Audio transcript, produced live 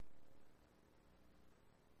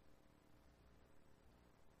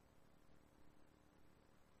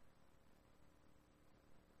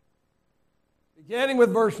Beginning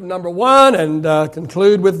with verse number 1 and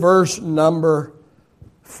conclude with verse number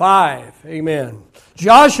 5. Amen.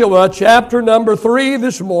 Joshua chapter number 3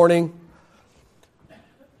 this morning.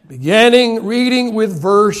 Beginning reading with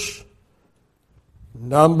verse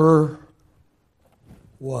number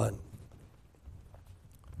 1.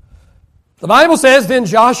 The Bible says, Then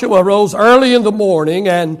Joshua rose early in the morning,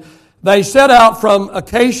 and they set out from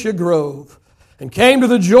Acacia Grove, and came to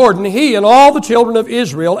the Jordan, he and all the children of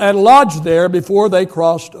Israel, and lodged there before they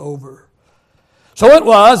crossed over. So it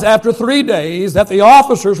was after 3 days that the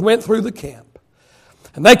officers went through the camp.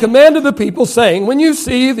 And they commanded the people, saying, When you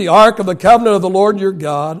see the ark of the covenant of the Lord your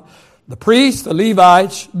God, the priests, the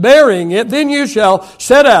Levites, bearing it, then you shall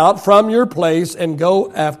set out from your place and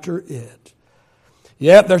go after it.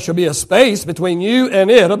 Yet there shall be a space between you and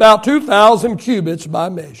it, about 2,000 cubits by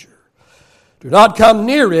measure. Do not come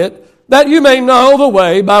near it, that you may know the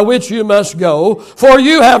way by which you must go, for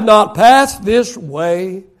you have not passed this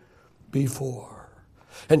way before.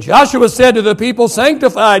 And Joshua said to the people,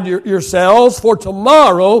 Sanctify yourselves, for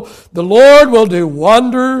tomorrow the Lord will do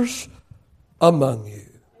wonders among you.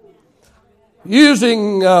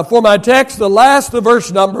 Using for my text the last of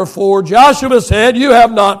verse number 4, Joshua said, You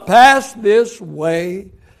have not passed this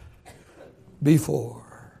way before.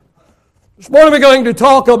 This morning we're going to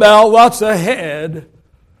talk about what's ahead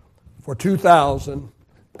for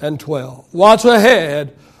 2012. What's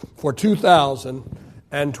ahead for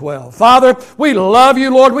 2012. Father, we love you,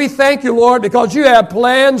 Lord. We thank you, Lord, because you have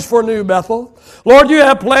plans for New Bethel. Lord, you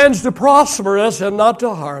have plans to prosper us and not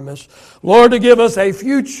to harm us. Lord, to give us a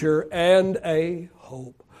future and a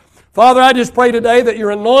hope. Father, I just pray today that your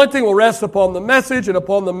anointing will rest upon the message and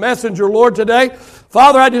upon the messenger, Lord, today.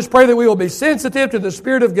 Father, I just pray that we will be sensitive to the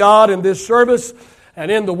Spirit of God in this service and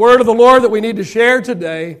in the word of the Lord that we need to share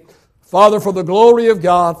today. Father, for the glory of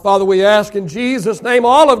God, Father, we ask in Jesus' name.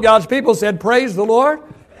 All of God's people said, Praise the Lord.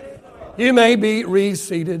 You may be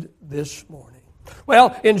reseated this morning.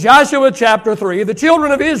 Well, in Joshua chapter 3, the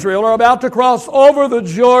children of Israel are about to cross over the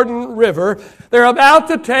Jordan River. They're about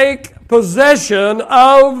to take possession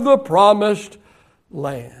of the promised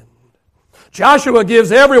land. Joshua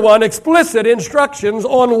gives everyone explicit instructions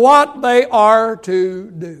on what they are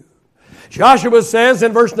to do. Joshua says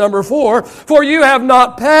in verse number 4, For you have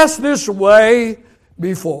not passed this way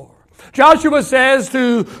before. Joshua says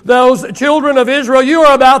to those children of Israel, You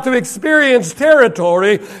are about to experience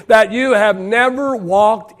territory that you have never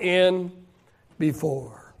walked in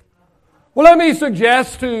before. Well, let me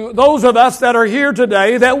suggest to those of us that are here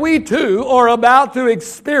today that we too are about to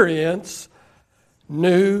experience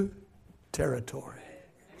new territory.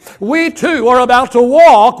 We too are about to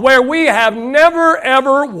walk where we have never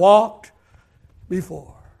ever walked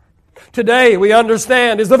before. Today, we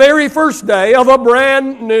understand, is the very first day of a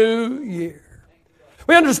brand new year.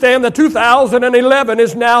 We understand that 2011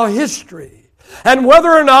 is now history. And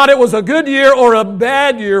whether or not it was a good year or a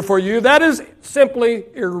bad year for you, that is simply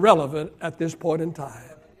irrelevant at this point in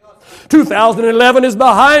time. 2011 is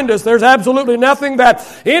behind us. There's absolutely nothing that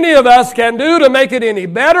any of us can do to make it any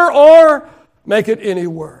better or make it any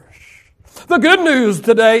worse. The good news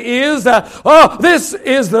today is that this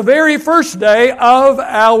is the very first day of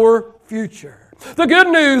our future. The good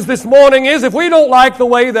news this morning is if we don't like the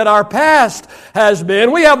way that our past has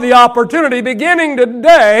been, we have the opportunity beginning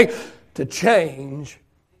today to change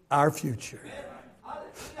our future.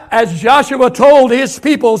 As Joshua told his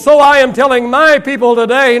people, so I am telling my people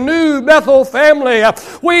today, New Bethel family,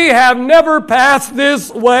 we have never passed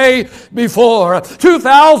this way before.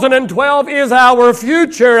 2012 is our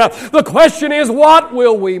future. The question is, what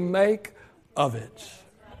will we make of it?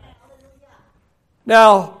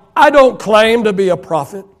 Now, I don't claim to be a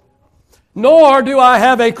prophet, nor do I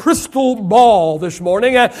have a crystal ball this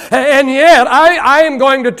morning, and yet I am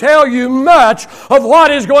going to tell you much of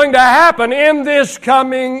what is going to happen in this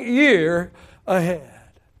coming year ahead.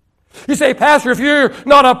 You say, Pastor, if you're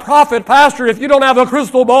not a prophet, Pastor, if you don't have a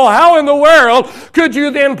crystal ball, how in the world could you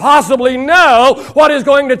then possibly know what is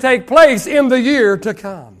going to take place in the year to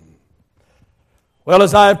come? Well,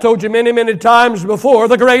 as I have told you many, many times before,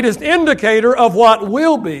 the greatest indicator of what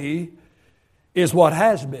will be is what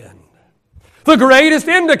has been. The greatest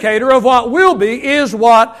indicator of what will be is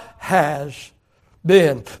what has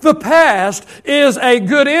been. The past is a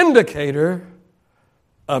good indicator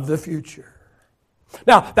of the future.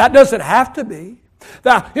 Now, that doesn't have to be.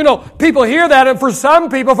 Now, people hear that, and for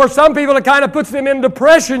some people, it kind of puts them in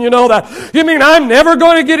depression, that, you mean I'm never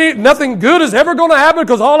going to get it, nothing good is ever going to happen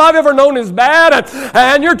because all I've ever known is bad,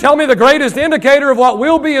 and you're telling me the greatest indicator of what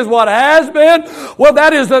will be is what has been? Well,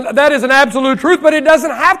 that is an absolute truth, but it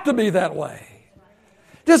doesn't have to be that way.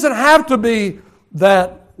 It doesn't have to be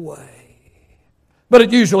that way. But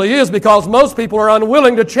it usually is because most people are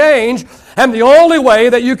unwilling to change, and the only way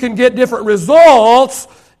that you can get different results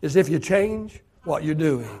is if you change what you're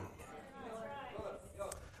doing.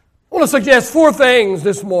 I want to suggest 4 things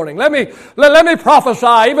this morning. Let me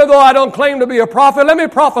prophesy. Even though I don't claim to be a prophet, let me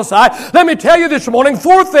prophesy. Let me tell you this morning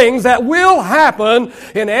 4 things that will happen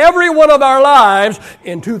in every one of our lives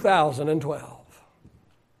in 2012.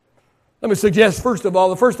 Let me suggest, first of all,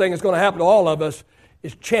 the first thing that's going to happen to all of us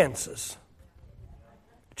is chances.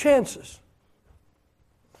 Chances.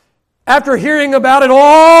 After hearing about it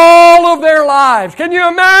all of their lives, can you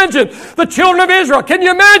imagine the children of Israel? Can you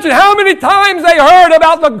imagine how many times they heard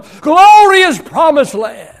about the glorious promised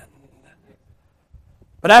land?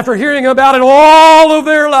 But after hearing about it all of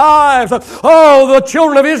their lives, the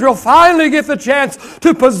children of Israel finally get the chance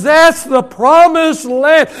to possess the promised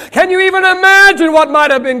land. Can you even imagine what might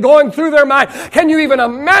have been going through their mind? Can you even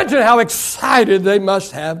imagine how excited they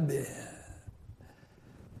must have been?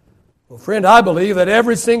 Well, friend, I believe that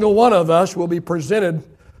every single one of us will be presented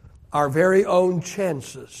our very own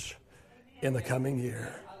chances in the coming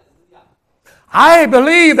year. I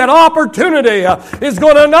believe that opportunity is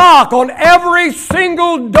going to knock on every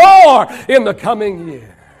single door in the coming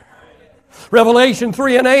year. Revelation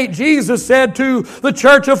 3:8, Jesus said to the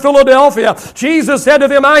church of Philadelphia, Jesus said to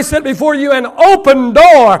them, I set before you an open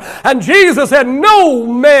door. And Jesus said, no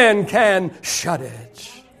man can shut it.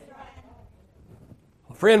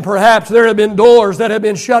 Friend, perhaps there have been doors that have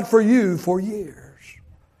been shut for you for years.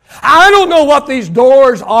 I don't know what these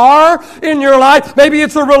doors are in your life. Maybe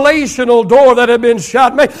it's a relational door that has been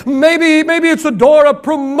shut. Maybe it's a door of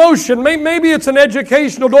promotion. Maybe it's an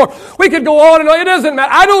educational door. We could go on and on. It doesn't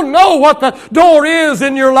matter. I don't know what the door is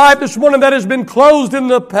in your life this morning that has been closed in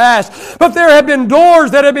the past. But there have been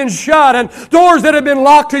doors that have been shut and doors that have been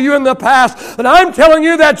locked to you in the past. And I'm telling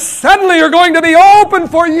you that suddenly are going to be open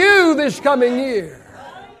for you this coming year.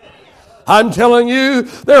 I'm telling you,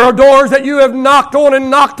 there are doors that you have knocked on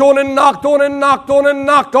and knocked on and knocked on and knocked on and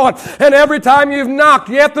knocked on. And every time you've knocked,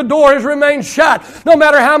 yet the door has remained shut. No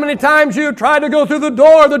matter how many times you've tried to go through the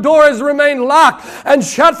door has remained locked and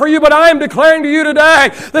shut for you. But I am declaring to you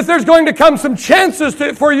today that there's going to come some chances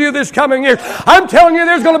for you this coming year. I'm telling you,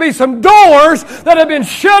 there's going to be some doors that have been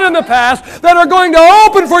shut in the past that are going to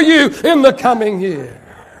open for you in the coming year.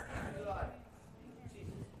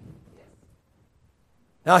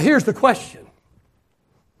 Now, here's the question.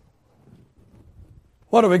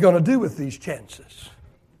 What are we going to do with these chances?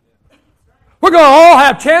 We're going to all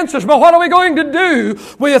have chances, but what are we going to do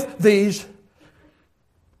with these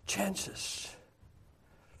chances?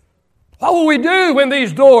 What will we do when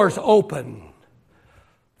these doors open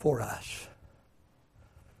for us?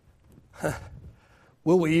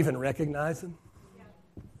 Will we even recognize them?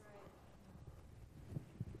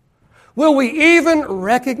 Will we even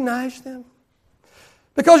recognize them?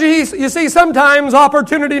 Because you see, sometimes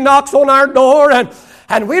opportunity knocks on our door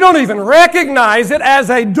and we don't even recognize it as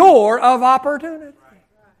a door of opportunity.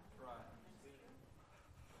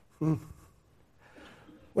 When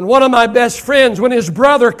one of my best friends, when his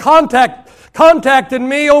brother contacted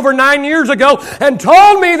me over 9 years ago and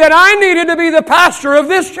told me that I needed to be the pastor of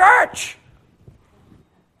this church.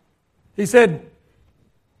 He said,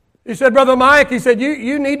 Brother Mike, he said,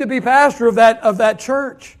 you need to be pastor of that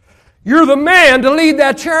church. You're the man to lead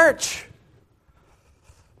that church.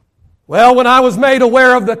 Well, when I was made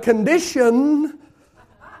aware of the condition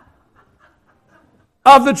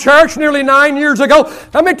of the church nearly 9 years ago,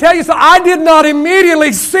 let me tell you something. I did not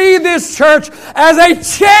immediately see this church as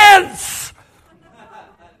a chance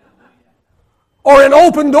or an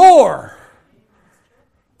open door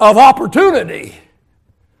of opportunity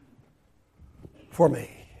for me.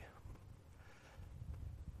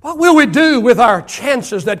 What will we do with our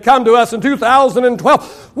chances that come to us in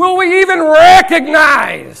 2012? Will we even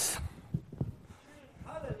recognize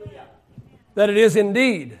that it is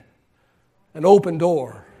indeed an open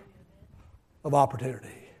door of opportunity?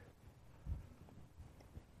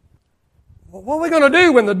 What are we going to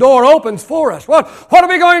do when the door opens for us? What are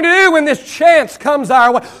we going to do when this chance comes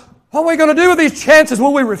our way? What are we going to do with these chances?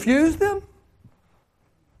 Will we refuse them?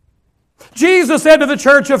 Jesus said to the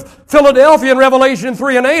church of Philadelphia in Revelation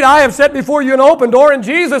 3:8, I have set before you an open door, and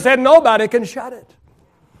Jesus said, nobody can shut it.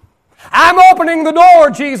 I'm opening the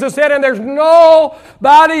door, Jesus said, and there's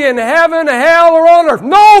nobody in heaven, hell, or on earth.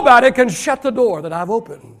 Nobody can shut the door that I've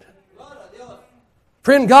opened.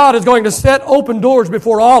 Friend, God is going to set open doors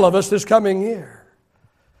before all of us this coming year.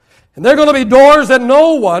 And there are going to be doors that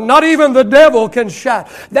no one, not even the devil, can shut.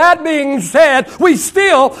 That being said, we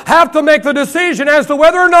still have to make the decision as to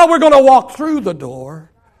whether or not we're going to walk through the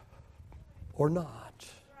door or not.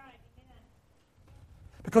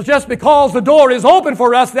 Because just because the door is open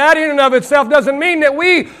for us, that in and of itself doesn't mean that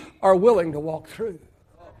we are willing to walk through.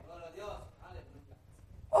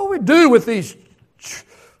 What do we do with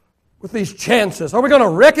these chances? Are we going to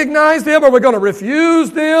recognize them? Are we going to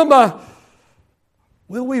refuse them?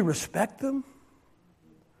 Will we respect them?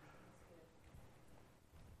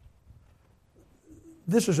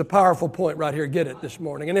 This is a powerful point right here. Get it this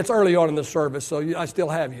morning. And it's early on in the service, so I still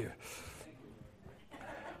have you.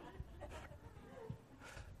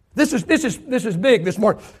 This is big this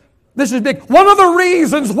morning. This is big. One of the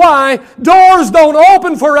reasons why doors don't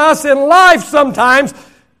open for us in life sometimes,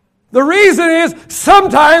 the reason is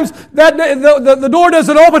sometimes that the door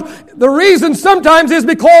doesn't open. The reason sometimes is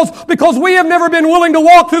because we have never been willing to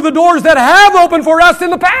walk through the doors that have opened for us in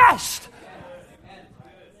the past.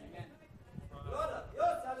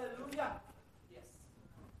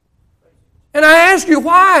 And I ask you,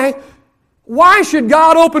 why should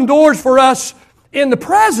God open doors for us in the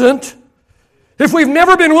present if we've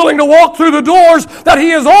never been willing to walk through the doors that He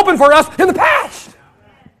has opened for us in the past?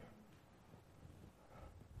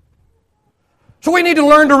 So we need to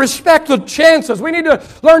learn to respect the chances. We need to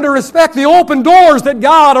learn to respect the open doors that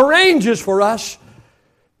God arranges for us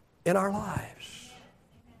in our lives.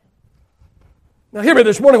 Now hear me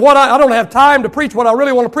this morning. I don't have time to preach what I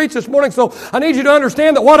really want to preach this morning, so I need you to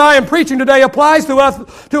understand that what I am preaching today applies to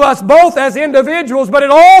us both as individuals, but it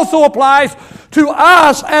also applies to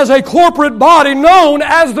us as a corporate body known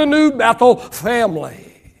as the New Bethel family.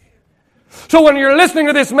 So when you're listening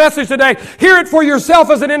to this message today, hear it for yourself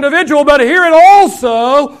as an individual, but hear it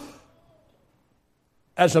also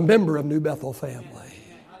as a member of New Bethel family.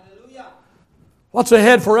 What's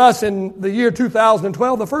ahead for us in the year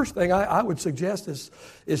 2012? The first thing I would suggest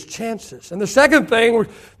is chances. And the second thing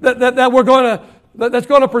that's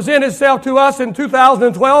going to present itself to us in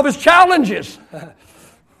 2012 is challenges.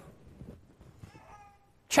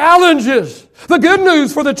 Challenges. The good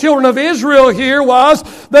news for the children of Israel here was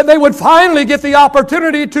that they would finally get the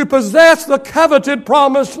opportunity to possess the coveted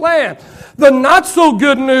promised land. The not so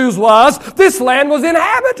good news was this land was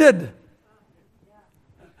inhabited.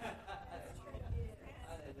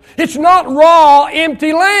 It's not raw,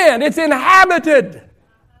 empty land. It's inhabited.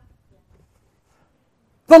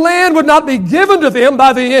 The land would not be given to them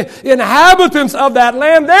by the inhabitants of that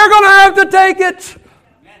land. They're going to have to take it.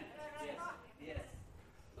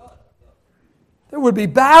 There would be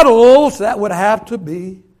battles that would have to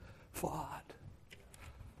be fought.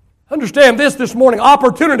 Understand this morning.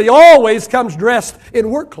 Opportunity always comes dressed in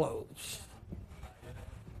work clothes.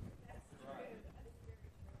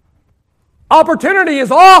 Opportunity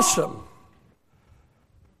is awesome,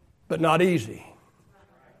 but not easy.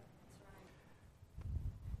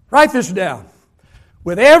 Write this down.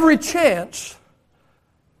 With every chance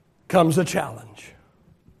comes a challenge.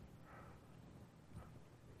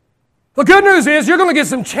 The good news is you're going to get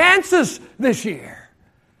some chances this year.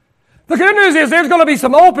 The good news is there's going to be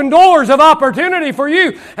some open doors of opportunity for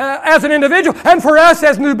you as an individual and for us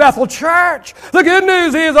as New Bethel Church. The good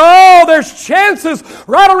news is, there's chances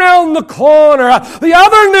right around the corner. The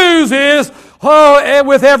other news is,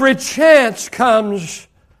 with every chance comes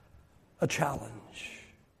a challenge.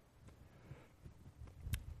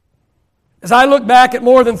 As I look back at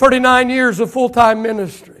more than 39 years of full-time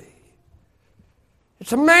ministry,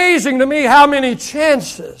 it's amazing to me how many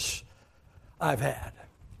chances I've had.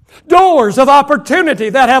 Doors of opportunity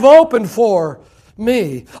that have opened for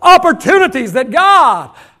me. Opportunities that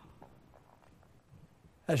God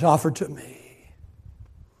has offered to me.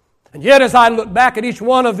 And yet as I look back at each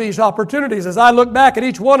one of these opportunities, as I look back at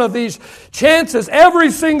each one of these chances,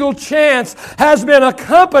 every single chance has been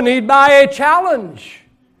accompanied by a challenge.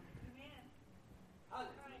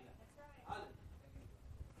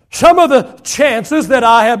 Some of the chances that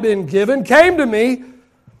I have been given came to me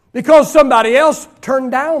because somebody else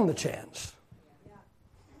turned down the chance.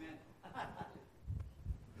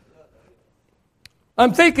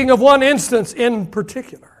 I'm thinking of one instance in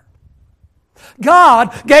particular.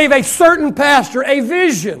 God gave a certain pastor a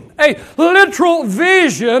vision, a literal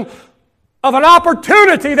vision of an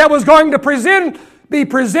opportunity that was going to be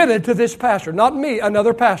presented to this pastor. Not me,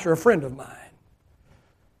 another pastor, a friend of mine.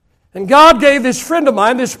 And God gave this friend of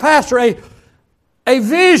mine, this pastor, a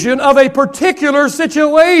vision of a particular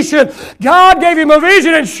situation. God gave him a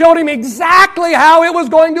vision and showed him exactly how it was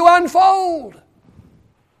going to unfold.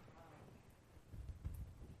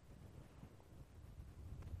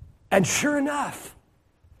 And sure enough,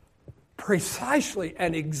 precisely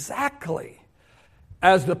and exactly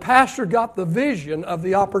as the pastor got the vision of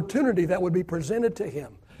the opportunity that would be presented to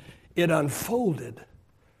him, it unfolded.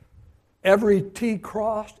 Every T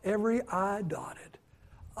crossed, every I dotted,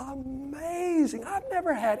 amazing. I've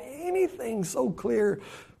never had anything so clear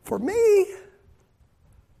for me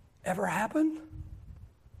ever happen.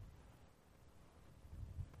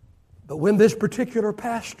 But when this particular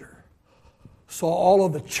pastor saw all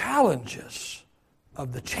of the challenges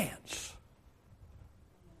of the chance,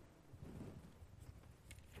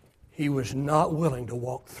 he was not willing to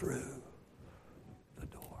walk through the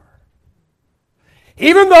door.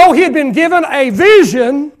 Even though he had been given a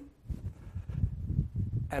vision,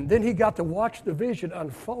 and then he got to watch the vision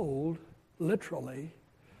unfold, literally,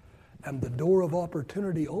 and the door of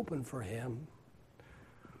opportunity opened for him.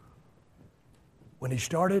 When he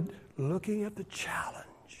started looking at the challenge,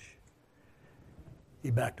 he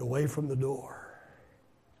backed away from the door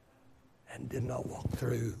and did not walk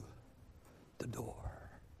through the door.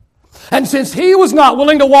 And since he was not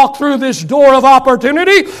willing to walk through this door of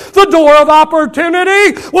opportunity, the door of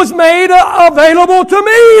opportunity was made available to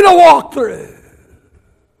me to walk through.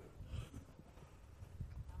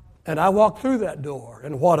 And I walked through that door,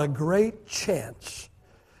 and what a great chance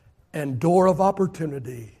and door of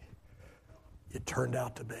opportunity it turned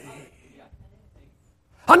out to be.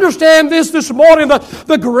 Understand this morning,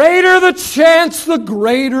 the greater the chance, the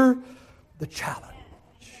greater the challenge.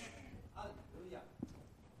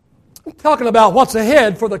 I'm talking about what's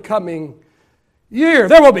ahead for the coming year.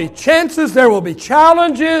 There will be chances, there will be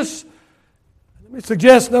challenges. Let me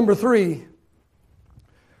suggest number 3,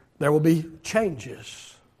 there will be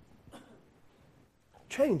changes.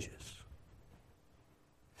 Changes.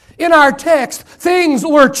 In our text, things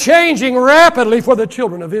were changing rapidly for the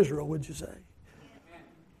children of Israel, would you say?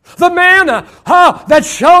 The manna that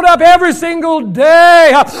showed up every single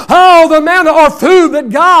day. The manna or food that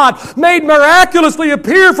God made miraculously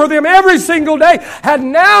appear for them every single day had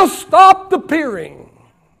now stopped appearing.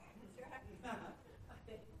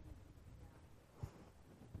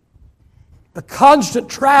 The constant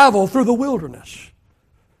travel through the wilderness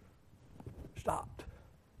stopped.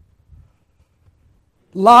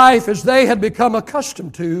 Life as they had become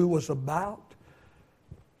accustomed to was about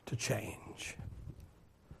to change.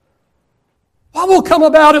 What will come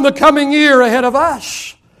about in the coming year ahead of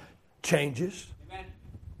us? Changes.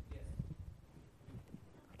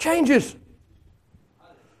 Changes.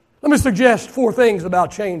 Let me suggest 4 things about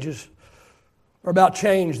changes, or about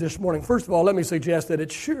change this morning. First of all, let me suggest that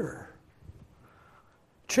it's sure.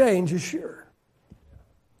 Change is sure.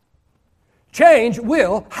 Change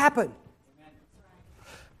will happen.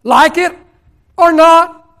 Like it or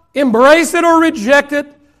not, embrace it or reject it,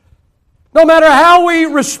 no matter how we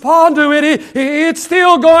respond to it, it's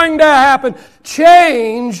still going to happen.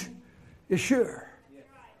 Change is sure.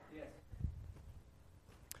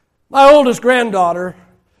 My oldest granddaughter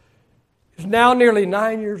is now nearly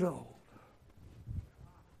 9 years old.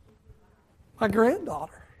 My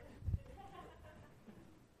granddaughter.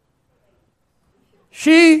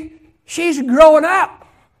 She's growing up.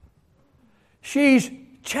 She's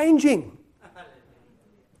changing.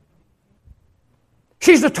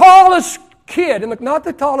 She's the tallest kid, not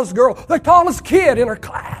the tallest girl, the tallest kid in her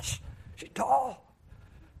class. She's tall.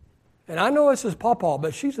 And I know this is Pawpaw,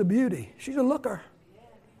 but she's a beauty. She's a looker.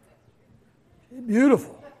 She's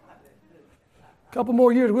beautiful. A couple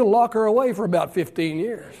more years, we'll lock her away for about 15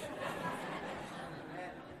 years.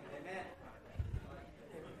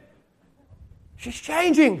 She's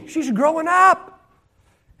changing. She's growing up.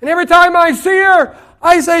 And every time I see her,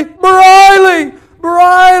 I say, Briley,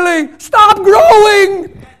 stop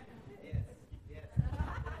growing.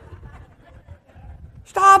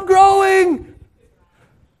 Stop growing.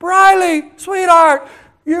 Briley, sweetheart,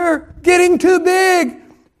 you're getting too big,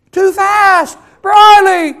 too fast.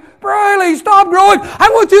 Briley, stop growing. I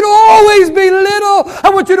want you to always be little. I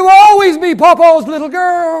want you to always be Pawpaw's little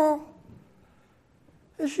girl.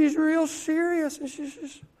 And she's real serious. And she's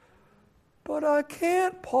just, but I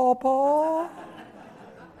can't, Pawpaw.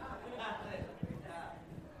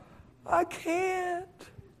 I can't.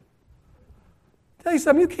 Tell you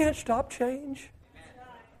something, you can't stop change.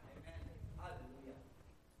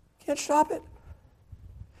 Can't stop it.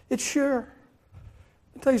 It's sure.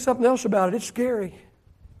 I'll tell you something else about it. It's scary.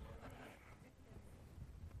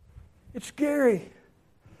 It's scary.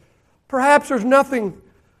 Perhaps there's nothing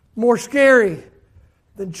more scary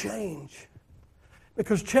than change.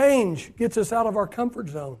 Because change gets us out of our comfort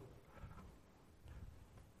zone.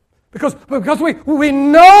 Because we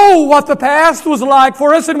know what the past was like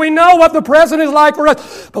for us and we know what the present is like for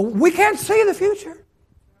us, but we can't see the future.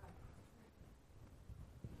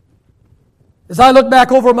 As I look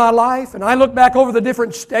back over my life and I look back over the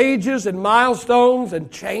different stages and milestones and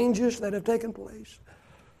changes that have taken place,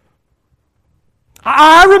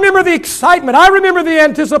 I remember the excitement. I remember the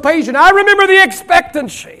anticipation. I remember the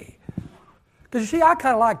expectancy. Because you see, I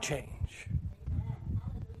kind of like change.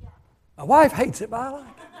 My wife hates it, but I like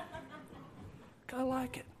it. Kind of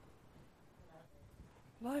like it.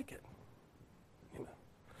 Like it. You know.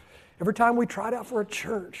 Every time we tried out for a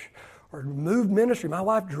church or moved ministry, my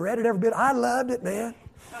wife dreaded every bit. I loved it, man.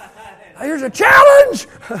 Here's a challenge.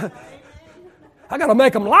 I got to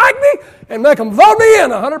make them like me and make them vote me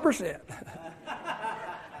in 100%.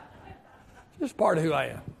 Just part of who I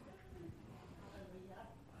am.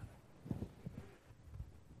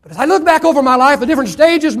 But as I look back over my life, the different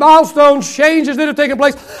stages, milestones, changes that have taken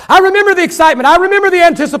place, I remember the excitement. I remember the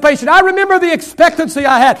anticipation. I remember the expectancy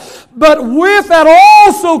I had. But with that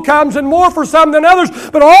also comes, and more for some than others,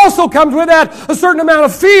 but also comes with that a certain amount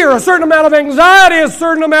of fear, a certain amount of anxiety, a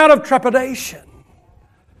certain amount of trepidation.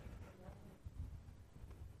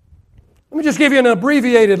 Let me just give you an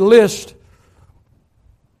abbreviated list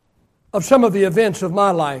of some of the events of my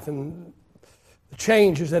life and the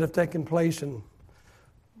changes that have taken place in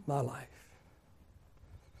my life.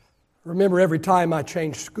 I remember every time I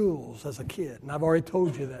changed schools as a kid, and I've already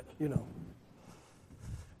told you that,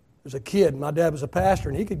 As a kid, my dad was a pastor,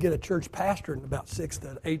 and he could get a church pastor in about 6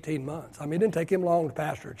 to 18 months. I mean, it didn't take him long to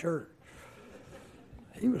pastor a church.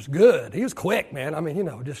 He was good. He was quick, man. I mean, he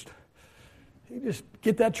just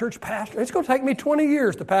get that church pastor. It's going to take me 20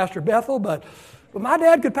 years to pastor Bethel, but my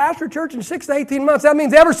dad could pastor a church in 6 to 18 months. That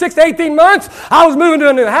means every 6 to 18 months, I was moving to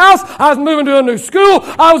a new house, I was moving to a new school,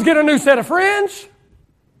 I was getting a new set of friends,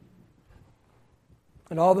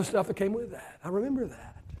 and all the stuff that came with that. I remember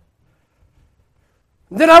that.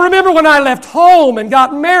 And then I remember when I left home and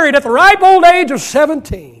got married at the ripe old age of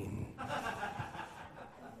 17.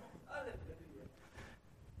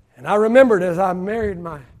 And I remembered as I married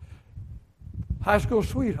my high school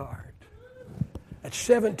sweetheart at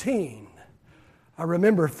 17, I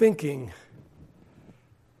remember thinking,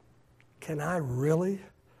 can I really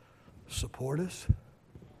support us?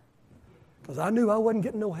 Because I knew I wasn't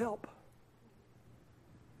getting no help.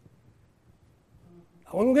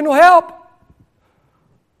 I wasn't getting no help.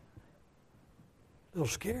 A little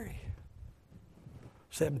scary.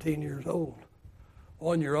 17 years old,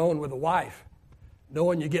 on your own with a wife,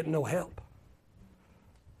 knowing you're getting no help.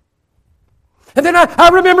 And then I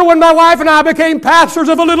remember when my wife and I became pastors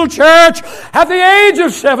of a little church at the age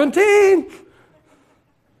of 17.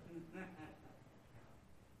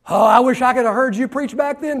 Oh, I wish I could have heard you preach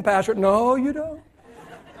back then, Pastor. No, you don't.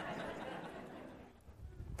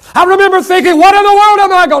 I remember thinking, what in the world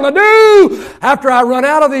am I going to do after I run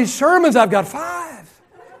out of these sermons? I've got 5.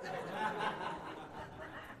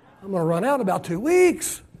 I'm going to run out in about 2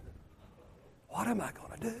 weeks. What am I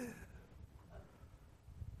going to do?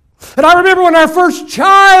 And I remember when our first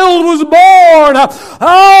child was born,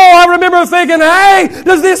 I remember thinking, hey,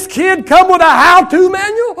 does this kid come with a how-to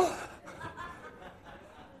manual?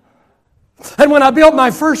 And when I built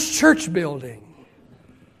my first church building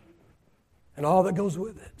and all that goes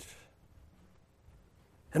with it,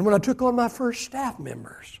 and when I took on my first staff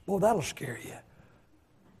members, well, that'll scare you.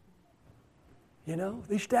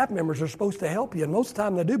 These staff members are supposed to help you, and most of the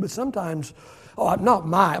time they do, but sometimes,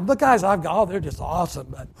 the guys I've got, they're just awesome,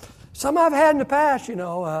 but some I've had in the past,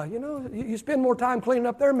 you spend more time cleaning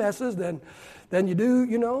up their messes than you do,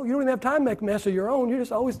 you don't even have time to make a mess of your own. You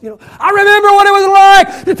just always, I remember what it was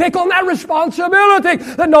like to take on that responsibility,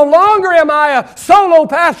 that no longer am I a solo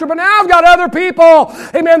pastor, but now I've got other people,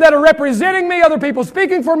 amen, that are representing me, other people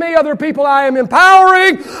speaking for me, other people I am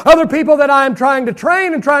empowering, other people that I am trying to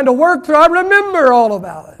train and trying to work through. I remember all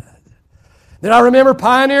about it. Then I remember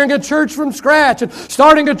pioneering a church from scratch and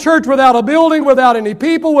starting a church without a building, without any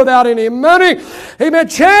people, without any money. Amen.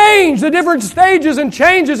 Change, the different stages and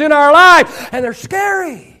changes in our life. And they're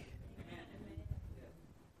scary.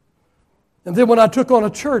 And then when I took on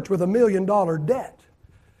a church with $1 million debt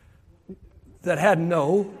that had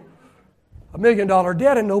 $1 million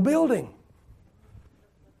debt and no building.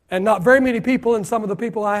 And not very many people, and some of the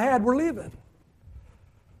people I had were leaving.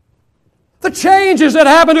 The changes that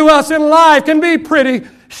happen to us in life can be pretty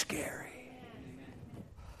scary.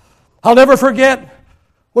 I'll never forget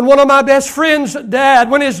when one of my best friends' dad,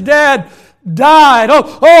 when his dad died.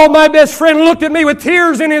 Oh, my best friend looked at me with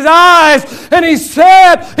tears in his eyes, and he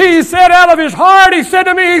said out of his heart, he said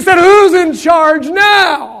to me, who's in charge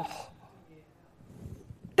now?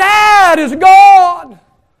 Dad is gone.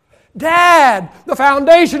 Dad, the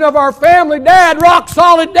foundation of our family. Dad, rock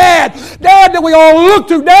solid Dad. Dad that we all look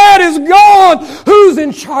to. Dad is gone. Who's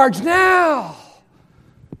in charge now?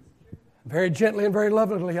 Very gently and very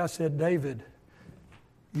lovingly I said, David,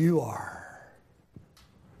 you are.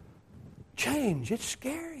 Change, it's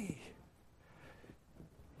scary.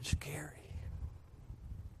 It's scary.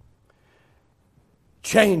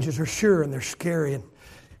 Changes are sure and they're scary. And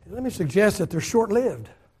let me suggest that they're short-lived.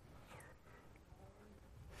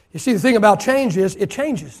 You see, the thing about change is it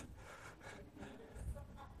changes.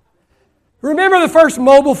 Remember the first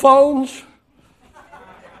mobile phones?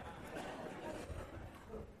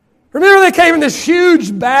 Remember they came in this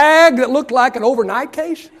huge bag that looked like an overnight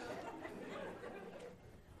case?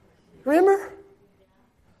 Remember?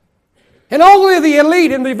 And only the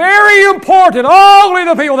elite and the very important, only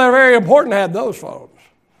the people that are very important had those phones.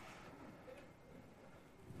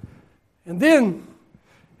 And then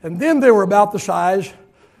they were about the size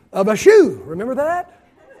of a shoe. Remember that?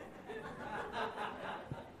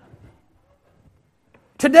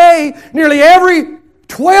 Today, nearly every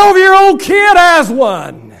 12-year-old kid has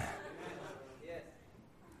one.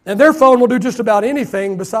 And their phone will do just about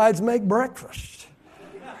anything besides make breakfast.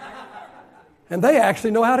 And they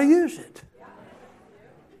actually know how to use it.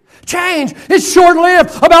 Change is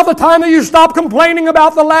short-lived. About the time that you stop complaining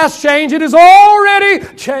about the last change, it is already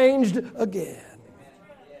changed again.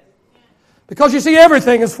 Because you see,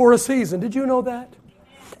 everything is for a season. Did you know that?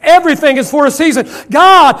 Everything is for a season.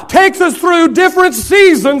 God takes us through different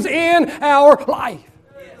seasons in our life.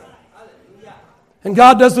 And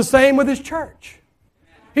God does the same with His church.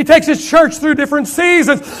 He takes His church through different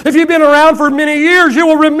seasons. If you've been around for many years, you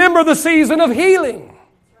will remember the season of healing.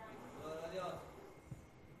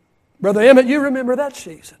 Brother Emmett, you remember that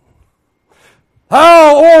season.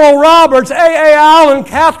 Oh, Oral Roberts, A.A. Allen,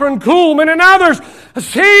 Catherine Kuhlman, and others. A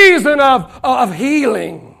season of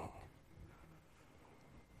healing.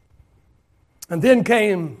 And then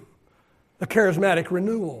came the charismatic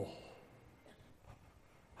renewal.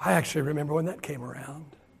 I actually remember when that came around.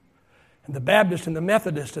 And the Baptists and the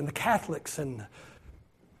Methodists and the Catholics and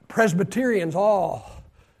Presbyterians all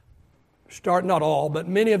not all, but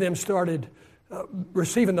many of them started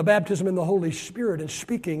receiving the baptism in the Holy Spirit and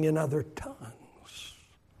speaking in other tongues.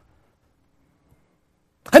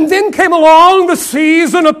 And then came along the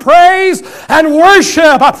season of praise and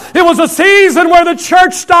worship. It was a season where the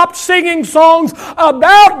church stopped singing songs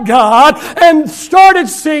about God and started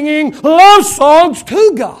singing love songs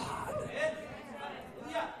to God.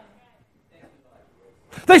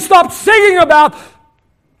 They stopped singing about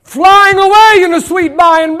flying away in the sweet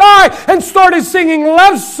by and by and started singing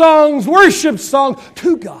love songs, worship songs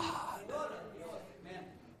to God.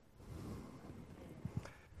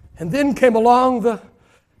 And then came along the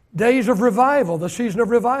days of revival, the season of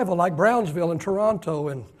revival, like Brownsville and Toronto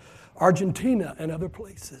and Argentina and other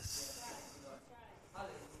places.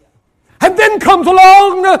 And then comes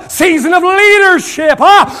along the season of leadership.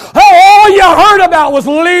 All you heard about was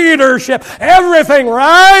leadership. Everything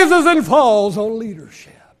rises and falls on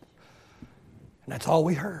leadership. And that's all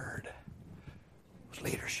we heard was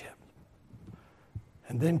leadership.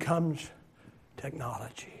 And then comes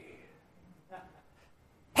technology.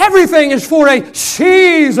 Everything is for a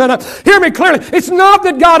season. Hear me clearly. It's not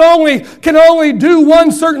that God can only do one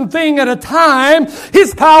certain thing at a time.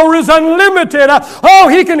 His power is unlimited.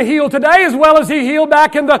 He can heal today as well as He healed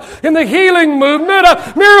back in the healing movement.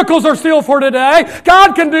 Miracles are still for today.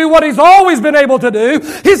 God can do what He's always been able to do.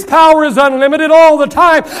 His power is unlimited all the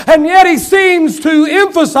time. And yet He seems to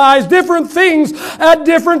emphasize different things at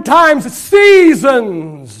different times.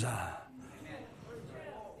 Seasons.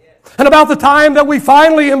 And about the time that we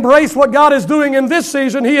finally embrace what God is doing in this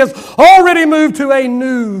season, He has already moved to a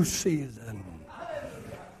new season.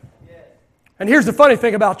 And here's the funny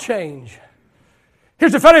thing about change.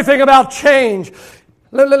 Let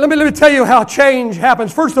me tell you how change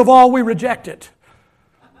happens. First of all, we reject it.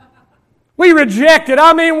 We reject it.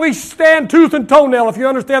 We stand tooth and toenail, if you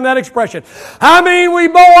understand that expression. We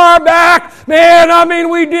bow our back.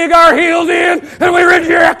 We dig our heels in and we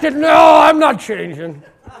reject it. No, I'm not changing.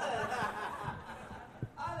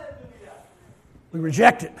 We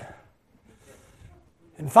reject it.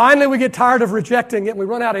 And finally, we get tired of rejecting it. We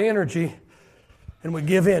run out of energy, and we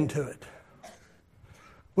give in to it.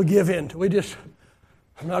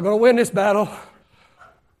 I'm not going to win this battle.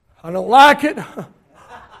 I don't like it.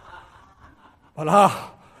 But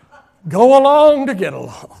I'll go along to get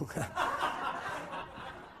along.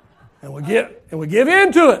 And we give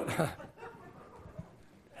in to it.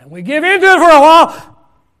 And we give in to it for a while.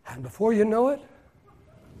 And before you know it,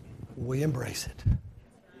 we embrace it.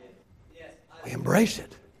 We embrace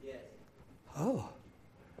it. Oh,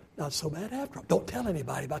 not so bad after all. Don't tell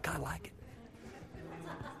anybody, but I kind of like it.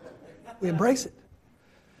 We embrace it.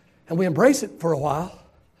 And we embrace it for a while.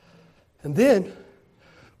 And then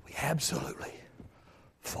we absolutely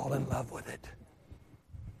fall in love with it.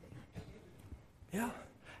 Yeah.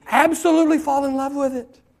 Absolutely fall in love with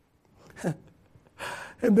it.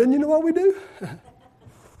 And then you know what we do?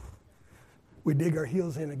 We dig our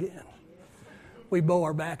heels in again. We bow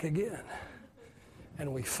our back again.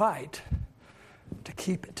 And we fight to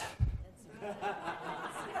keep it.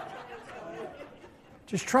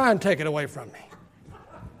 Just try and take it away from me.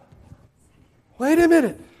 Wait a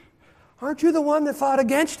minute. Aren't you the one that fought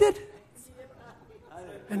against it?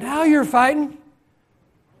 And now you're fighting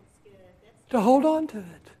to hold on to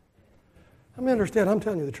it. I mean, understand, I'm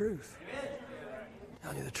telling you the truth. I'm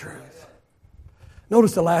telling you the truth.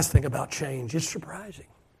 Notice the last thing about change. It's surprising.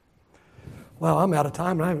 Well, I'm out of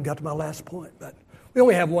time and I haven't got to my last point, but we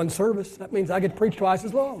only have one service. That means I get to preach twice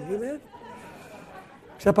as long. Amen?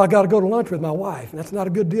 Except I got to go to lunch with my wife, and that's not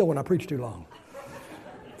a good deal when I preach too long.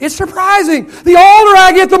 It's surprising. The older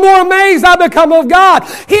I get, the more amazed I become of God.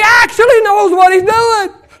 He actually knows what He's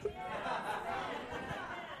doing.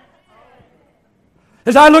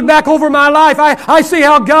 As I look back over my life, I see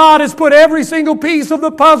how God has put every single piece of the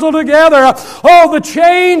puzzle together. Oh, the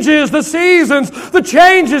changes, the seasons, the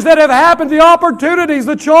changes that have happened, the opportunities,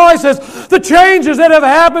 the choices, the changes that have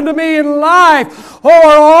happened to me in life,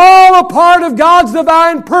 are all a part of God's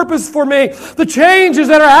divine purpose for me. The changes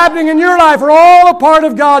that are happening in your life are all a part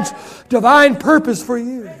of God's divine purpose for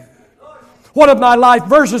you. One of my life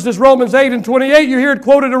verses is Romans 8:28. You hear it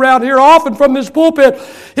quoted around here often from this pulpit.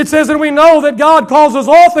 It says, and we know that God causes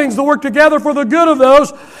all things to work together for the good of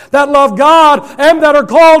those that love God and that are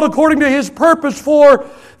called according to His purpose for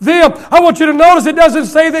them. I want you to notice it doesn't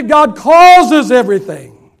say that God causes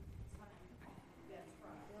everything.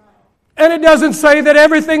 And it doesn't say that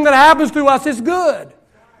everything that happens to us is good.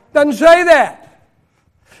 It doesn't say that.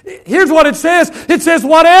 Here's what it says. It says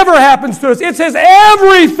whatever happens to us. It says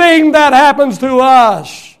everything that happens to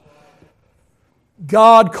us.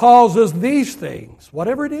 God causes these things,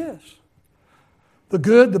 whatever it is. The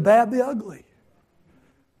good, the bad, the ugly.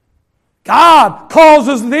 God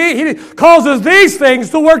causes these things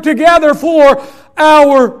to work together for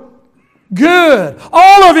our good.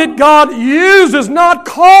 All of it God uses, not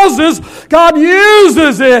causes. God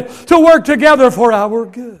uses it to work together for our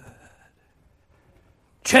good.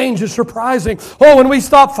 Change is surprising. Oh, when we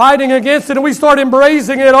stop fighting against it and we start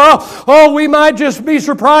embracing it, we might just be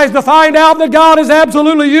surprised to find out that God is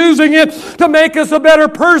absolutely using it to make us a better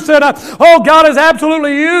person. God is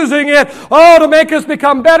absolutely using it, to make us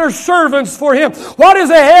become better servants for Him. What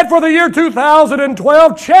is ahead for the year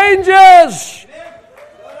 2012? Changes.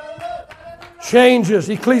 Changes.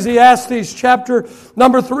 Ecclesiastes chapter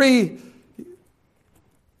number 3.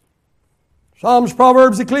 Psalms,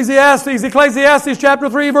 Proverbs, Ecclesiastes chapter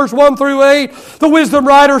 3, verse 1 through 8. The wisdom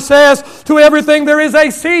writer says, to everything there is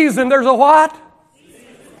a season. There's a what? Season.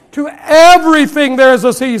 To everything there is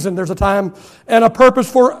a season. There's a time and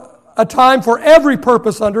a time for every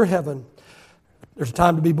purpose under heaven. There's a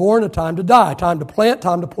time to be born, a time to die, time to plant,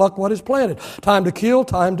 time to pluck what is planted, time to kill,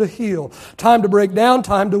 time to heal, time to break down,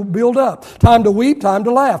 time to build up, time to weep, time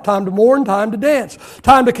to laugh, time to mourn, time to dance,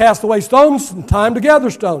 time to cast away stones, and time to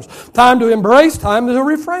gather stones, time to embrace, time to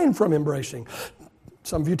refrain from embracing.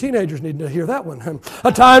 Some of you teenagers need to hear that one.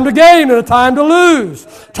 A time to gain and a time to lose,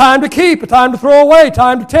 time to keep, a time to throw away,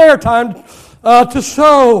 time to tear, time to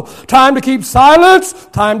sow, time to keep silence,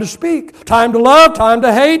 time to speak, time to love, time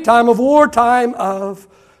to hate, time of war, time of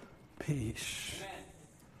peace.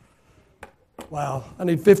 Wow, I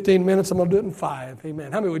need 15 minutes. I'm going to do it in 5.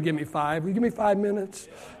 Amen. How many would give me 5? Would you give me 5 minutes?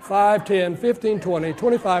 5, 10, 15, 20,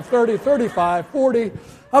 25, 30, 35, 40.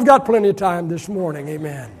 I've got plenty of time this morning.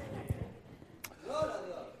 Amen.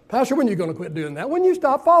 Pastor, when are you going to quit doing that? When you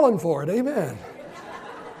stop falling for it. Amen.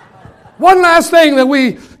 One last thing that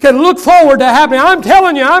we can look forward to happening. I'm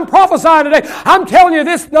telling you, I'm prophesying today. I'm telling you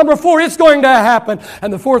this, number 4, it's going to happen.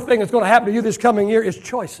 And the fourth thing that's going to happen to you this coming year is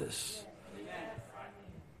choices.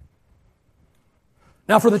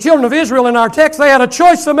 Now, for the children of Israel in our text, they had a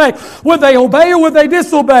choice to make. Would they obey or would they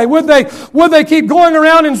disobey? Would they keep going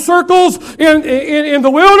around in circles in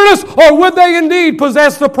the wilderness, or would they indeed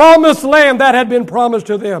possess the promised land that had been promised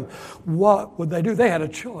to them? What would they do? They had a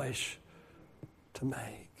choice to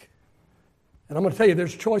make. And I'm going to tell you,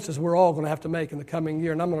 there's choices we're all going to have to make in the coming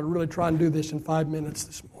year, and I'm going to really try and do this in 5 minutes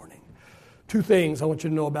this morning. 2 things I want you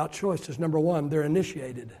to know about choices. Number 1, they're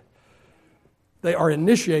initiated. They are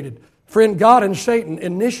initiated. Friend, God and Satan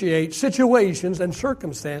initiate situations and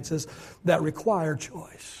circumstances that require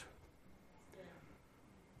choice.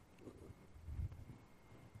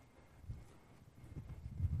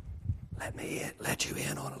 Let you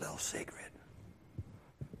in on a little secret.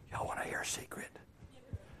 Y'all want to hear a secret?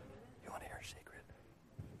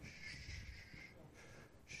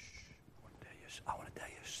 I want to tell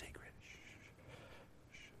you a secret.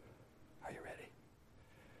 Are you ready?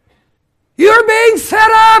 You're being set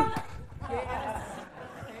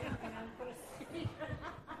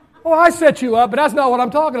Oh, I set you up, but that's not what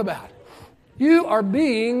I'm talking about. You are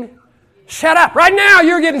being set up. Right now,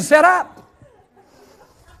 you're getting set up.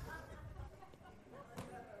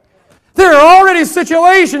 There are already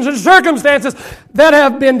situations and circumstances that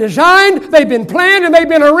have been designed, they've been planned, and they've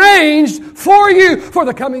been arranged for you for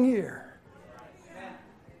the coming year.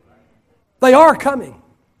 They are coming.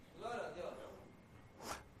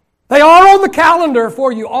 They are on the calendar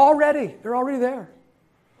for you already. They're already there.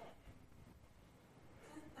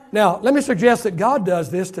 Now, let me suggest that God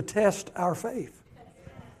does this to test our faith.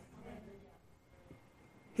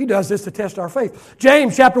 He does this to test our faith.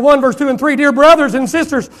 James chapter 1, verse 2 and 3, dear brothers and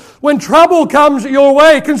sisters, when trouble comes your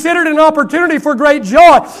way, consider it an opportunity for great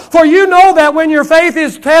joy. For you know that when your faith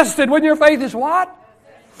is tested, when your faith is what?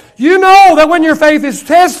 You know that when your faith is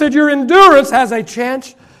tested, your endurance has a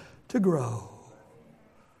chance to grow.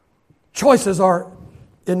 Choices are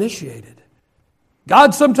initiated.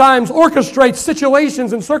 God sometimes orchestrates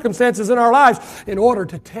situations and circumstances in our lives in order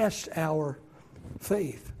to test our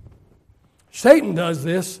faith. Satan does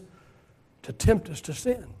this to tempt us to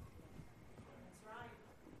sin.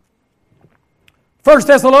 1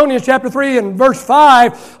 Thessalonians chapter 3 and verse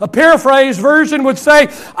 5, a paraphrased version would say,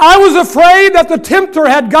 I was afraid that the tempter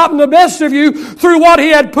had gotten the best of you through what he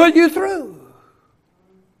had put you through.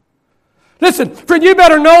 Listen, friend, you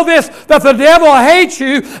better know this, that the devil hates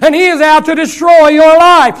you and he is out to destroy your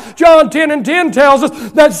life. John 10 and 10 tells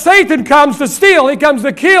us that Satan comes to steal, he comes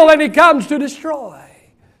to kill, and he comes to destroy.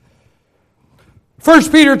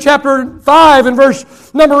 1 Peter chapter 5 and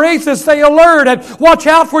verse number 8 says, stay alert and watch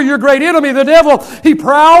out for your great enemy, the devil. He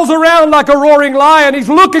prowls around like a roaring lion. He's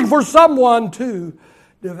looking for someone to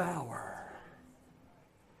devour.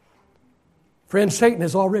 Friend, Satan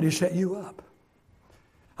has already set you up.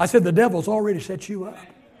 I said the devil's already set you up.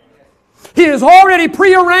 He has already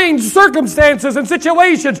prearranged circumstances and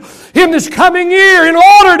situations in this coming year in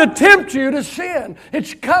order to tempt you to sin.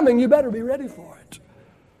 It's coming. You better be ready for it.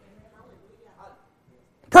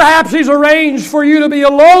 Perhaps he's arranged for you to be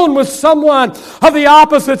alone with someone of the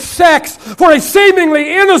opposite sex for a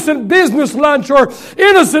seemingly innocent business lunch or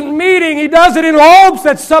innocent meeting. He does it in hopes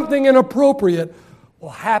that something inappropriate will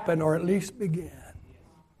happen or at least begin.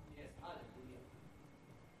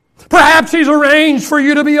 Perhaps he's arranged for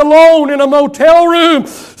you to be alone in a motel room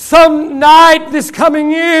some night this coming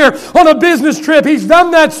year on a business trip. He's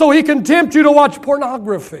done that so he can tempt you to watch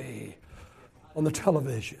pornography on the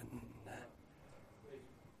television.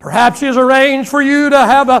 Perhaps he's arranged for you to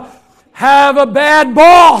have a bad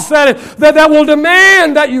boss that will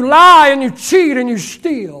demand that you lie and you cheat and you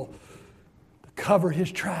steal to cover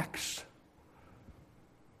his tracks.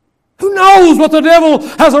 Who knows what the devil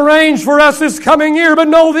has arranged for us this coming year, but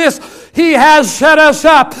know this, he has set us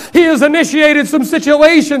up. He has initiated some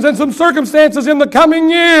situations and some circumstances in the coming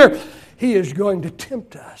year. He is going to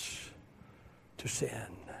tempt us to sin.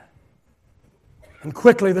 And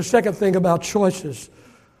quickly, the second thing about choices,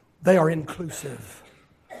 they are inclusive.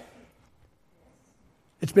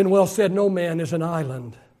 It's been well said, no man is an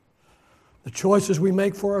island. The choices we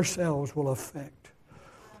make for ourselves will affect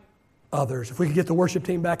others. If we could get the worship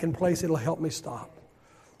team back in place, it'll help me stop.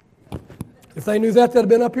 If they knew that, they'd have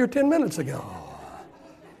been up here 10 minutes ago.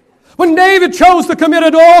 When David chose to commit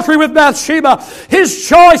adultery with Bathsheba, his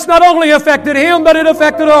choice not only affected him, but it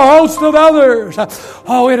affected a host of others.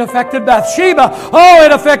 Oh, it affected Bathsheba. Oh,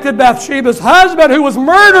 it affected Bathsheba's husband, who was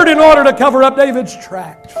murdered in order to cover up David's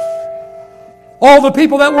tracks. All the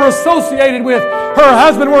people that were associated with her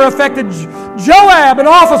husband were affected. Joab, an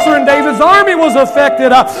officer in David's army, was affected.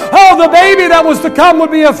 The baby that was to come would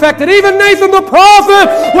be affected. Even Nathan the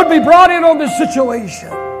prophet would be brought in on this situation.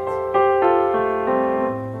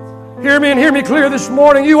 Hear me and hear me clear this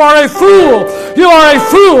morning. You are a fool. You are a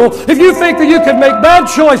fool if you think that you can make bad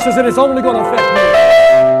choices and it's only going to affect you.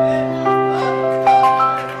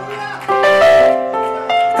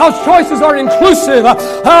 Because choices are inclusive.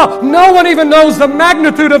 No one even knows the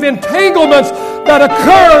magnitude of entanglements that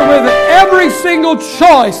occur with every single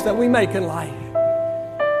choice that we make in life.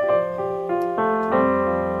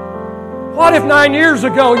 What if 9 years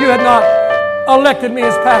ago you had not elected me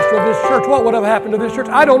as pastor of this church? What would have happened to this church?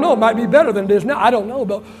 I don't know. It might be better than it is now. I don't know,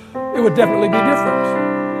 but it would definitely be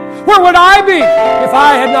different. Where would I be if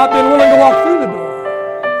I had not been willing to walk through the door?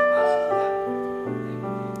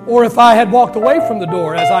 Or if I had walked away from the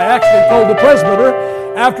door, as I actually told the presbyter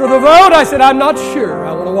after the vote, I said, I'm not sure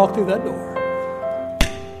I want to walk through that door.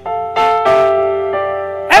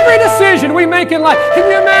 Every decision we make in life, can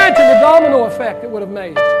you imagine the domino effect it would have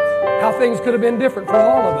made? How things could have been different for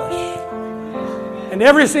all of us. And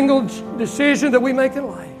every single decision that we make in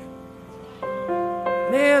life.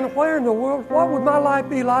 Man, where in the world, what would my life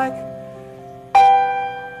be like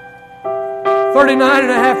 39 and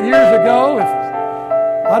a half years ago, if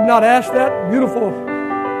I'd not asked that beautiful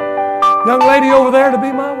young lady over there to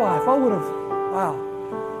be my wife, I would have, wow.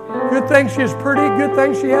 Good thing she's pretty, good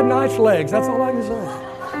thing she had nice legs. That's all I can say.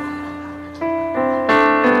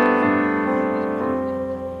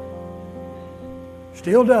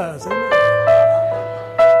 Still does, amen.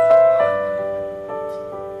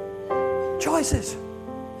 Choices.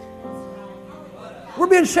 We're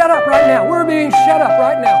being set up right now. We're being set up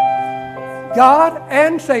right now. God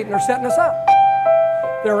and Satan are setting us up.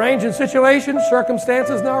 They're arranging situations,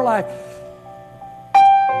 circumstances in our life.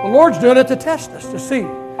 The Lord's doing it to test us, to see.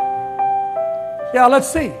 Yeah,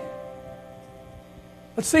 let's see.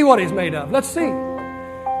 Let's see what He's made of. Let's see.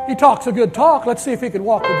 He talks a good talk. Let's see if He can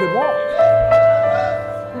walk a good walk.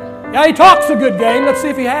 Yeah, He talks a good game. Let's see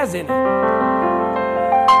if He has any.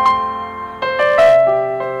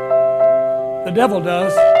 The devil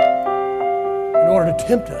does in order to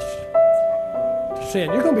tempt us to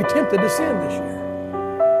sin. You're going to be tempted to sin this year.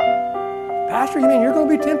 Pastor, you mean you're going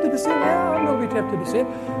to be tempted to sin? Yeah, I'm going to be tempted to sin.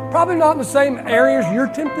 Probably not in the same areas you're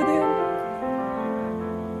tempted in.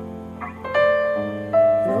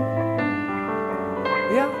 You know?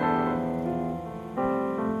 Yeah.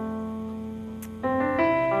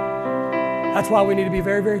 That's why we need to be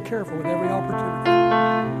very, very careful with every opportunity,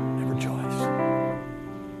 every choice.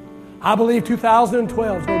 I believe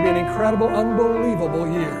 2012 is going to be an incredible, unbelievable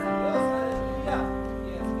year.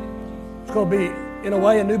 It's going to be, in a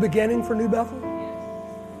way, a new beginning for New Bethel.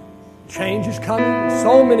 Change is coming in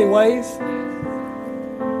so many ways.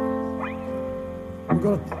 We're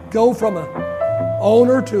going to go from an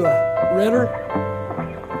owner to a renter.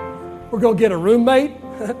 We're going to get a roommate,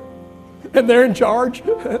 and they're in charge.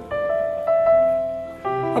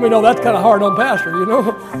 I mean, no, that's kind of hard on pastor, you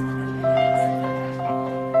know.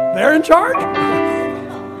 They're in charge.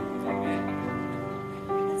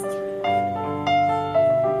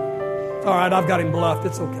 All right, I've got him bluffed.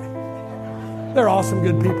 It's okay. They're awesome,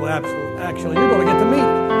 good people, absolutely. Actually, you're going to get to meet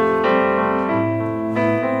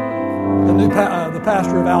the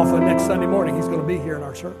pastor of Alpha next Sunday morning. He's going to be here in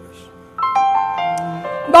our service.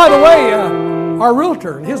 By the way, our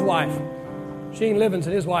realtor and his wife, Gene Livens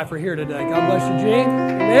and his wife are here today. God bless you, Gene.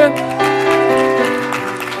 Amen.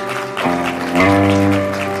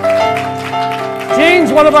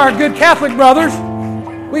 Gene's one of our good Catholic brothers.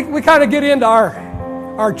 We kind of get into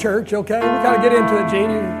our church, okay? We kind of get into it,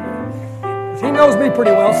 Gene. He knows me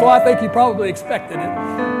pretty well, so I think he probably expected it.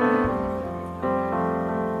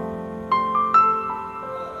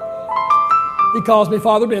 He calls me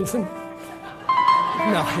Father Benson.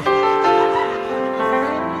 No.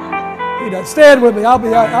 He does. Stand with me. I'll be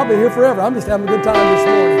here forever. I'm just having a good time this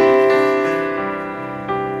morning.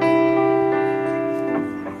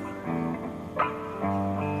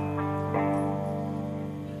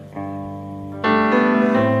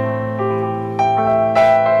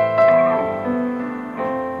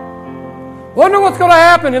 Wonder what's going to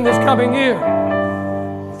happen in this coming year.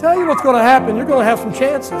 I'll tell you what's going to happen. You're going to have some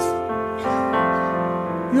chances.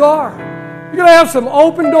 You are. You're going to have some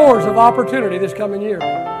open doors of opportunity this coming year.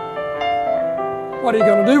 What are you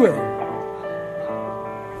going to do with them?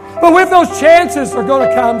 But with those chances are going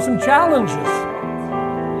to come some challenges.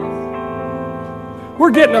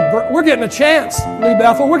 We're getting a chance, New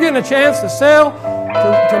Bethel. We're getting a chance to sell,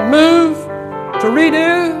 to move, to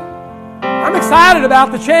redo. I'm excited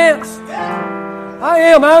about the chance. I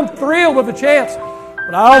am. I'm thrilled with the chance.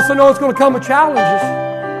 But I also know it's going to come with challenges.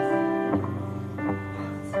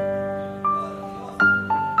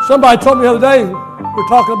 Somebody told me the other day, we were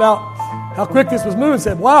talking about how quick this was moving.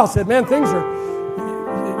 Said, wow, said, man,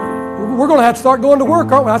 we're going to have to start going to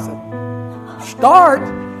work, aren't we? I said, start?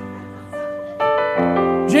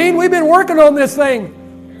 Gene, we've been working on this thing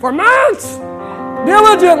for months,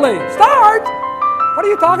 diligently. Start? What are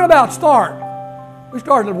you talking about, start? We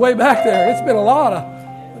started way back there. It's been a lot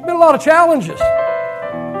of challenges.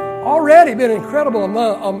 Already been an incredible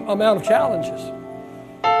amount of challenges.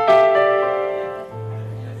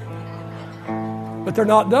 But they're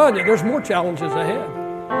not done yet. There's more challenges ahead.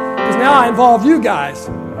 Because now I involve you guys.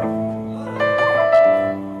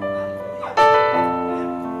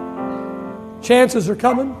 Chances are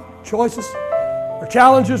coming. Choices or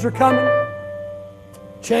challenges are coming.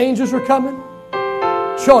 Changes are coming.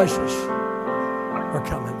 Choices are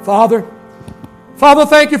coming. Father,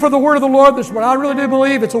 thank you for the word of the Lord this morning. I really do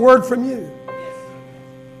believe it's a word from you.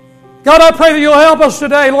 God, I pray that you'll help us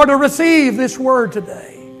today, Lord, to receive this word today.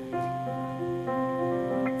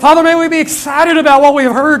 Father, may we be excited about what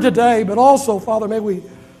we've heard today, but also, Father, may we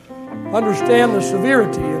understand the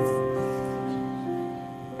severity of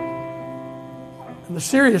and the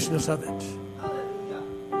seriousness of it.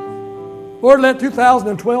 Lord, let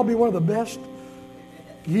 2012 be one of the best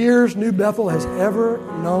years New Bethel has ever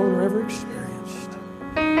known or ever experienced.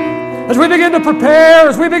 As we begin to prepare,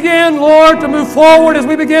 as we begin, Lord, to move forward, as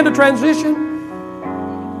we begin to transition,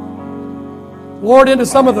 Lord, into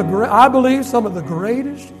some of the, I believe, some of the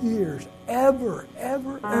greatest years ever.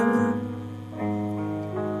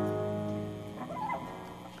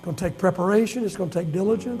 It's going to take preparation. It's going to take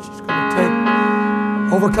diligence. It's going to take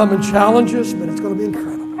overcoming challenges, but it's going to be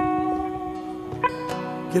incredible.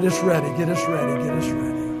 Get us ready. Get us ready. Get us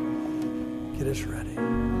ready. Get us ready.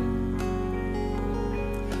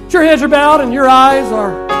 Your heads are bowed and your eyes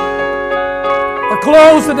are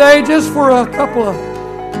closed today, just for a couple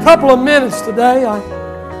of minutes today. I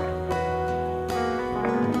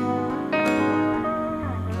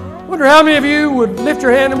wonder how many of you would lift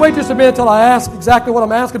your hand and wait just a minute till I ask exactly what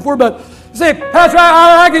I'm asking for. But you say, Pastor,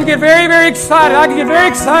 I can get very, very excited. I can get very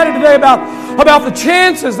excited today about the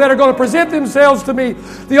chances that are going to present themselves to me,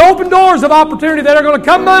 the open doors of opportunity that are going to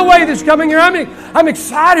come my way this coming year. I'm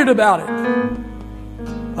excited about it.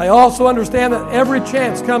 I also understand that every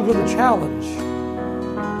chance comes with a challenge.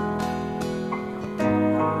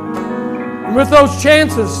 And with those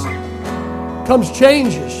chances comes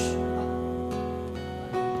changes.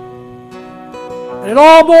 And it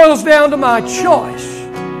all boils down to my choice.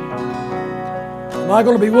 Am I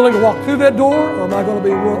going to be willing to walk through that door, or am I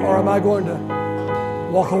going to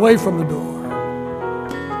walk away from the door?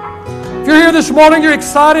 If you're here this morning, you're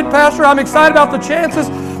excited, Pastor. I'm excited about the chances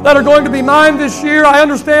that are going to be mine this year. I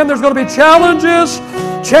understand there's going to be challenges.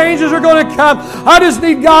 Changes are going to come. I just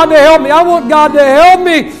need God to help me. I want God to help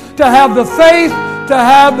me to have the faith, to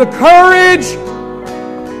have the courage.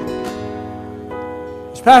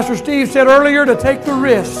 As Pastor Steve said earlier, to take the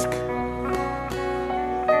risk.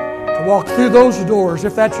 To walk through those doors.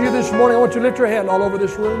 If that's you this morning, I want you to lift your hand all over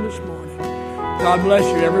this room this morning. God bless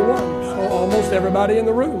you, everyone. Almost everybody in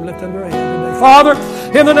the room lifting their hand today. Father,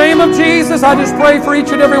 in the name of Jesus, I just pray for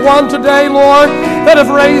each and every one today, Lord, that have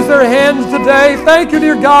raised their hands today. Thank you,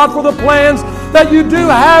 dear God, for the plans that you do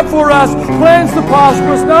have for us. Plans to prosper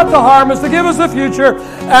us, not to harm us, to give us a future,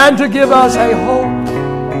 and to give us a hope.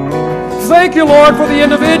 Thank you, Lord, for the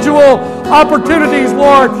individual opportunities,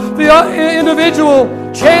 Lord, the individual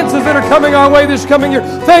chances that are coming our way this coming year.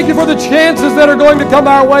 Thank you for the chances that are going to come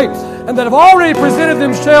our way and that have already presented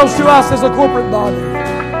themselves to us as a corporate body.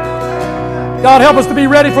 God, help us to be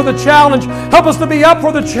ready for the challenge. Help us to be up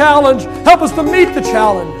for the challenge. Help us to meet the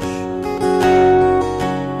challenge.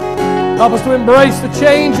 Help us to embrace the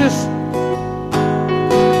changes.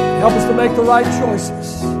 Help us to make the right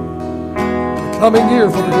choices. The coming year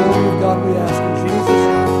for the glory of God, we ask in Jesus'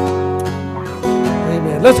 name.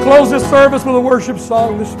 Amen. Let's close this service with a worship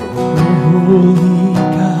song this morning. Holy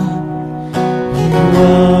God, you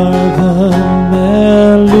are the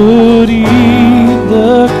melody,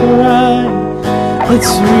 the cry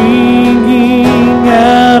that's ringing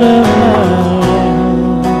out of my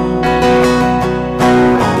heart.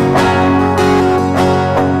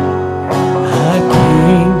 I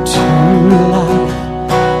came to life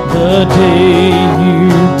the day you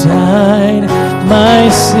died. My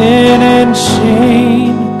sin and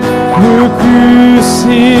shame were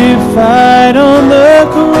crucified.